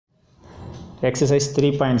Exercise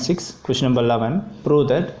 3.6, question number 11. Prove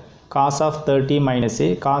that cos of 30 minus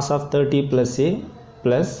a, cos of 30 plus a,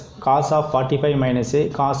 plus cos of 45 minus a,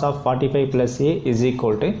 cos of 45 plus a is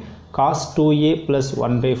equal to cos 2a plus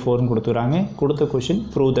 1 by 4 கொடுத்துறாங்க. கொடுத்த question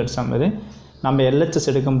prove that sum இது. நம்ம LHS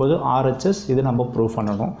எடுக்கும்போது RHS இது நம்ம prove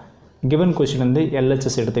பண்ணணும். given question வந்து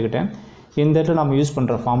LHS எடுத்துக்கிட்டேன். இந்த இடத்துல நம்ம யூஸ்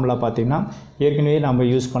பண்ணுற ஃபார்முலா பார்த்தீங்கன்னா ஏற்கனவே நம்ம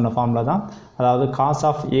யூஸ் பண்ண ஃபார்முலா தான். அதாவது cos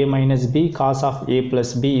of a minus b, cos of a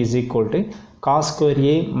plus b is equal to cos square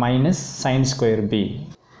a minus sin square b.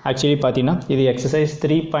 Actually பார்த்தீங்கன்னா இது எக்ஸசைஸ்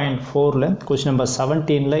 3.4ல் கொஸ்டின் நம்பர்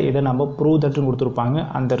 17ல் இதை நம்ம ப்ரூவ் தட்டுன்னு கொடுத்துருப்பாங்க.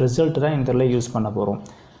 அந்த ரிசல்ட் தான் இந்த இதில் யூஸ் பண்ண போகிறோம்.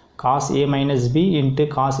 cos a minus b into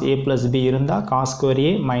cos a plus b இருந்தால் cos square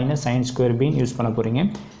a minus sin square b use பண்ண போகிறீங்க.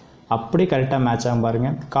 அப்படி கரெக்டாக மேட்ச் ஆகும்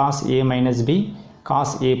பாருங்கள். cos a minus b,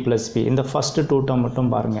 cos a plus b இந்த ஃபஸ்ட்டு டூ டேர்ம்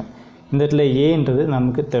மட்டும் பாருங்கள். இந்த இடத்துல ஏன்றது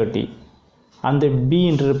நமக்கு 30, அந்த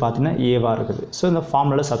பின்றது பார்த்தீங்கன்னா ஏவாக இருக்குது. ஸோ இந்த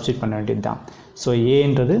ஃபார்முலா சப்ஸ்டிட் பண்ண வேண்டியது தான். ஸோ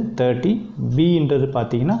ஏன்றது 30, பின்றது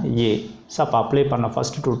பார்த்தீங்கன்னா ஏ. ஸோ அப்போ அப்ளை பண்ண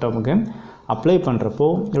ஃபஸ்ட்டு டூ டேர்முக்கு அப்ளை பண்ணுறப்போ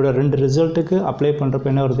இதோட ரெண்டு ரிசல்ட்டுக்கு அப்ளை பண்ணுறப்போ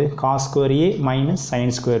என்ன வருது? காஸ் ஸ்கொயர் ஏ minus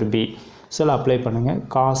sine square B. So இதில் அப்ளை பண்ணுங்கள்.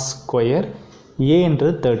 காஸ் ஸ்கொயர்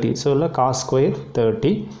ஏன்றது 30, ஸோ இல்லை cos square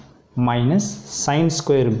 30 minus sine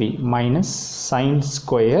square B minus sine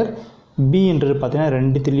square பின்றது பார்த்தீங்கன்னா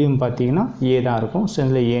ரெண்டுத்துலேயும் பார்த்தீங்கன்னா ஏ தான் இருக்கும். ஸோ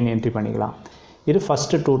இதில் ஏன்னு என்ட்ரி பண்ணிக்கலாம். இது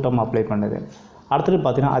ஃபஸ்ட்டு டூ டேர்ம் அப்ளை பண்ணுது. அடுத்தது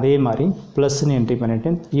பார்த்தீங்கன்னா அதே மாதிரி ப்ளஸ்ன்னு என்ட்ரி பண்ணிவிட்டு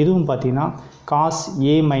இதுவும் பார்த்தீங்கன்னா cos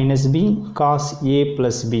A minus B, cos A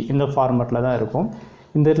plus B இந்த ஃபார்மெட்டில் தான் இருக்கும்.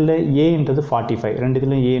 இந்த இதில் ஏன்றது 45, ரெண்டு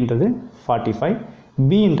இதுலையும் ஏன்றது 45,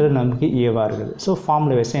 பின்றது நமக்கு ஏவாக இருக்குது. ஸோ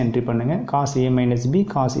ஃபார்முலா வைஸாக என்ட்ரி பண்ணுங்கள். Cos A minus B,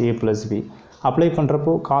 cos A plus B apply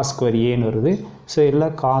பண்ணுறப்போ காஸ் ஸ்கொயர் ஏன்னு வருது. ஸோ இல்லை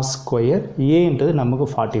காஸ் ஸ்கொயர் ஏன்றது நமக்கு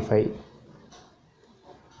 45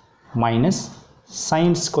 minus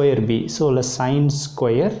sine square B. So இல்லை சைன்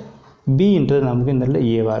ஸ்கொயர் பின்றது நமக்கு இந்த இடத்துல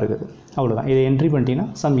ஏவாக இருக்குது. அவ்வளோதான். இதை என்ட்ரி பண்ணிட்டீங்கன்னா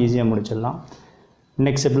சம் ஈஸியாக முடிச்சிடலாம்.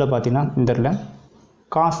 நெக்ஸ்ட் ஸ்டெப்பில் பார்த்தீங்கன்னா இந்த இடத்துல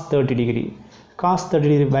cos 30 degree, cos 30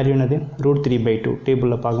 degree value என்னது? √3/2.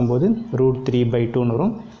 டேபிளில் பார்க்கும்போது √3/2ன்னு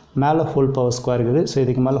வரும். மேலே ஹோல் பவர் ஸ்கொயர் இருக்குது. ஸோ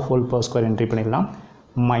இதுக்கு மேலே ஹோல் பவர் ஸ்கொயர் என்ட்ரி பண்ணிடலாம்.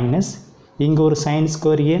 மைனஸ் இங்கே ஒரு சைன்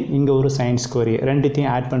ஸ்கொயர் ஏ, இங்கே ஒரு சைன் ஸ்கொயர் ஏ,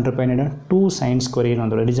 ரெண்டுத்தையும் ஆட் பண்ணுறப்ப என்ன 2 சைன் ஸ்கொயர் ஏன்னு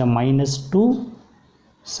வந்துடும். It is minus 2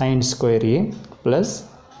 sine square A plus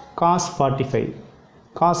cos 45.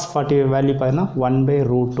 Cos 45 value பார்த்தீங்கன்னா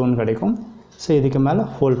 1/√2ன்னு கிடைக்கும். ஸோ இதுக்கு மேலே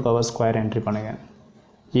ஹோல் பவர் ஸ்கொயர் என்ட்ரி பண்ணுங்கள்.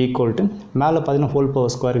 ஈக்குவல் டு மேலே பார்த்தீங்கன்னா ஹோல்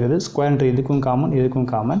பவர் ஸ்கொயர் இருக்குது. ஸ்கொயர்ன்ற இதுக்கும் காமன்,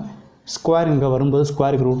 இதுக்கும் காமன். ஸ்கொயர் இங்கே வரும்போது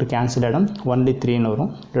ஸ்கொயருக்கு ரூட்டு கேன்சல் ஆகிடும், ஒன்லி 3ன்னு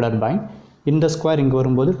வரும். டிவைட் பை இந்த ஸ்கொயர் இங்கே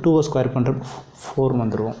வரும்போது 2 ஸ்கொயர் பண்ணுறப்போ 4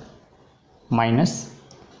 வந்துடுவோம். மைனஸ்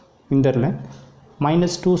இந்த இடத்துல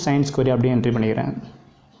மைனஸ் 2 சைன் ஸ்கொயர் அப்படியே என்ட்ரி பண்ணிக்கிறேன்.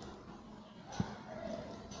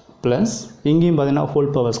 ப்ளஸ் இங்கேயும் பார்த்தீங்கன்னா ஹோல்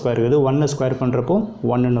பவர் ஸ்கொயர் இருக்குது. 1 ஸ்கொயர் பண்ணுறப்போ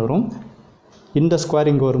 1ன்னு வரும். இந்த ஸ்கொயர்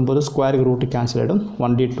இங்கே வரும்போது ஸ்கொயருக்கு ரூட்டு கேன்சல் ஆகிடும்,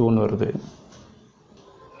 ஒன்லி 2ன்னு வருது.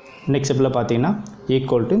 நெக்ஸ்ட் ஸ்டெப்பில் பார்த்தீங்கன்னா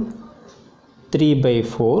ஈக்குவல் டு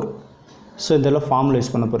 3/4. ஸோ இதெல்லாம் ஃபார்முலா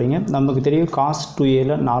யூஸ் பண்ண போகிறீங்க. நமக்கு தெரியும் காஸ்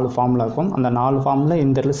 2ஏல 4 ஃபார்முலா இருக்கும். அந்த 4 ஃபார்முலா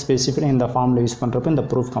இந்த இடத்துல ஸ்பெசிஃபிக்காக இந்த ஃபார்முலா யூஸ் பண்ணுறப்போ இந்த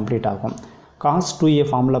ப்ரூஃப் கம்ப்ளீட் ஆகும். காஸ் 2a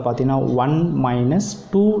ஃபார்முலா பார்த்தீங்கன்னா 1 மைனஸ்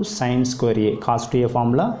 2 சைன் ஸ்கொயர் ஏ. Cos 2a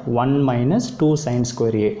formula 1 minus 2 sine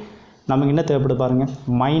square ஏ. நமக்கு என்ன தேவைப்படுது பாருங்கள்?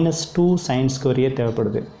 மைனஸ் 2 சைன் ஸ்கொயர் ஏ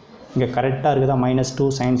தேவைப்படுது. இங்கே கரெக்டாக இருக்குதா? மைனஸ் 2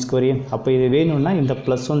 சைன் ஸ்கொயர் ஏ. அப்போ இது வேணும்னா இந்த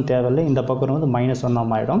ப்ளஸ் 1 தேவையில்லை, இந்த பக்கம் வந்து மைனஸ்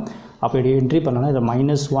 1 ஆகிடும். அப்போ இது என்ட்ரி பண்ணோன்னா இது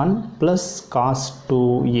 -1 plus cos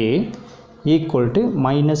 2a equal to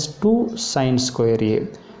minus 2 sine square ஏ.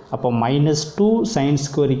 அப்போ மைனஸ் 2 சைன்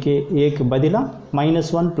ஸ்கொயர் ஏக்கு பதிலாக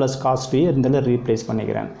 -1 ப்ளஸ் காஸ் 2a இருந்தாலும் ரீப்ளேஸ்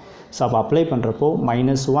பண்ணிக்கிறேன். ஸோ அப்போ அப்ளை பண்ணுறப்போ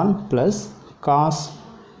 -1 ப்ளஸ் காஸ்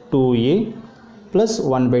 2a ப்ளஸ்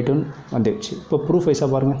 1/2 வந்துடுச்சு. இப்போ ப்ரூஃப் வைஸாக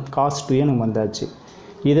பாருங்கள். காஸ் 2a நமக்கு வந்தாச்சு.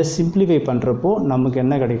 இதை சிம்பிளிஃபை பண்ணுறப்போ நமக்கு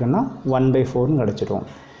என்ன கிடைக்குன்னா 1/4ன்னு கிடச்சிடும்.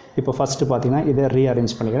 இப்போ ஃபஸ்ட்டு பார்த்தீங்கன்னா இதை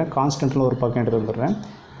ரீஅரேஞ்ச் பண்ணிக்கிறேன். கான்ஸ்டன்ட்டில் ஒரு பக்கம் எடுத்து வந்துடுறேன்.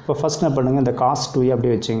 இப்போ ஃபஸ்ட் என்ன பண்ணுங்கள்? இந்த காஸ் 2a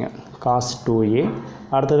அப்படியே வச்சுங்க. காஸ் 2a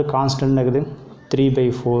அடுத்தது கான்ஸ்டன்ட் இருக்குது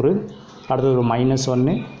 3/4, அடுத்தது ஒரு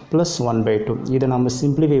 -1 ப்ளஸ் 1/2. இதை நம்ம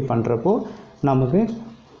சிம்பிளிஃபை பண்ணுறப்போ நமக்கு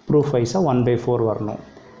ப்ரூஃப் வைஸாக 1/4 வரணும்.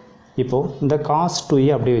 இப்போது இந்த காஸ் 2a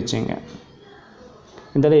அப்படியே வச்சுங்க.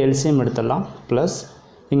 இதில் எல்சிஎம் எடுத்துடலாம். ப்ளஸ்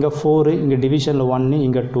இங்கே 4, இங்கே டிவிஷனில் 1,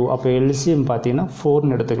 இங்கே 2. அப்போ எல்சிஎம் பார்த்தீங்கன்னா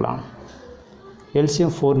 4ன்னு எடுத்துக்கலாம்.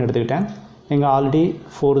 எல்சிஎம் 4ன்னு எடுத்துக்கிட்டேன். இங்கே ஆல்ரெடி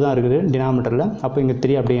 4 தான் இருக்குது டினாமினேட்டரில். அப்போ இங்கே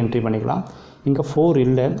 3 அப்படியே என்ட்ரி பண்ணிக்கலாம். இங்கே 4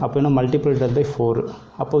 இல்லை, அப்போ என்ன மல்டிப்ளைட் பை 4.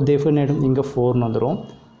 அப்போ டெஃபினேட் இங்கே 4ன்னு வந்துடும்.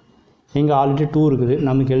 இங்கே ஆல்ரெடி 2 இருக்குது.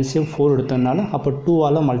 நமக்கு எல்சிஎம் 4 எடுத்ததுனால அப்போ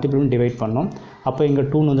 2ஆல் மல்டிப்ளை டிவைட் பண்ணோம். அப்போ இங்கே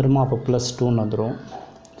 2ன்னு வந்துடுமா? அப்போ ப்ளஸ் 2ன்னு வந்துடும்.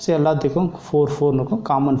 ஸோ எல்லாத்துக்கும் 4 இருக்கும்.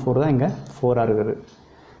 காமன் 4 தான் இங்கே 4ஆக இருக்குது.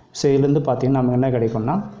 ஸோ இதுலேருந்து பார்த்தீங்கன்னா நமக்கு என்ன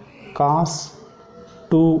கிடைக்கும்னா cos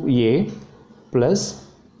 2a plus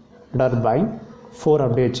divided by 4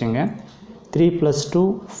 அப்படியே வச்சுங்க 3 plus 2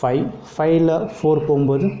 5 5ல் 4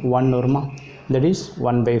 போகும்போது 1 வருமா that is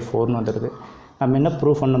 1 by 4 வந்துடுது நம்ம என்ன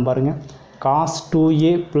ப்ரூஃப் பண்ணோம் பாருங்கள் cos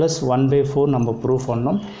 2a plus 1 by 4 நம்ம ப்ரூஃப்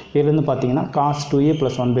பண்ணோம் இதுலேருந்து பார்த்தீங்கன்னா cos 2a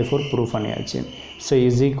plus 1 by 4 proof பண்ணியாச்சு ஸோ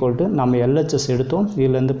இஸ் ஈக்குவல் டு நம்ம LHS எடுத்தோம்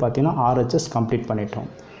இதுலேருந்து பார்த்தீங்கன்னா RHS கம்ப்ளீட் பண்ணிட்டோம்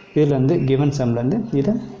இதுலேருந்து கிவன் சம்லேருந்து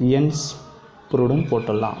இதை என்ஸ் ப்ரூவ்டுன்னு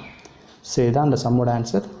போட்டுடலாம் ஸோ இதுதான் அந்த சம்மோட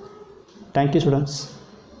ஆன்சர் தேங்க்யூ ஸ்டூடெண்ட்ஸ்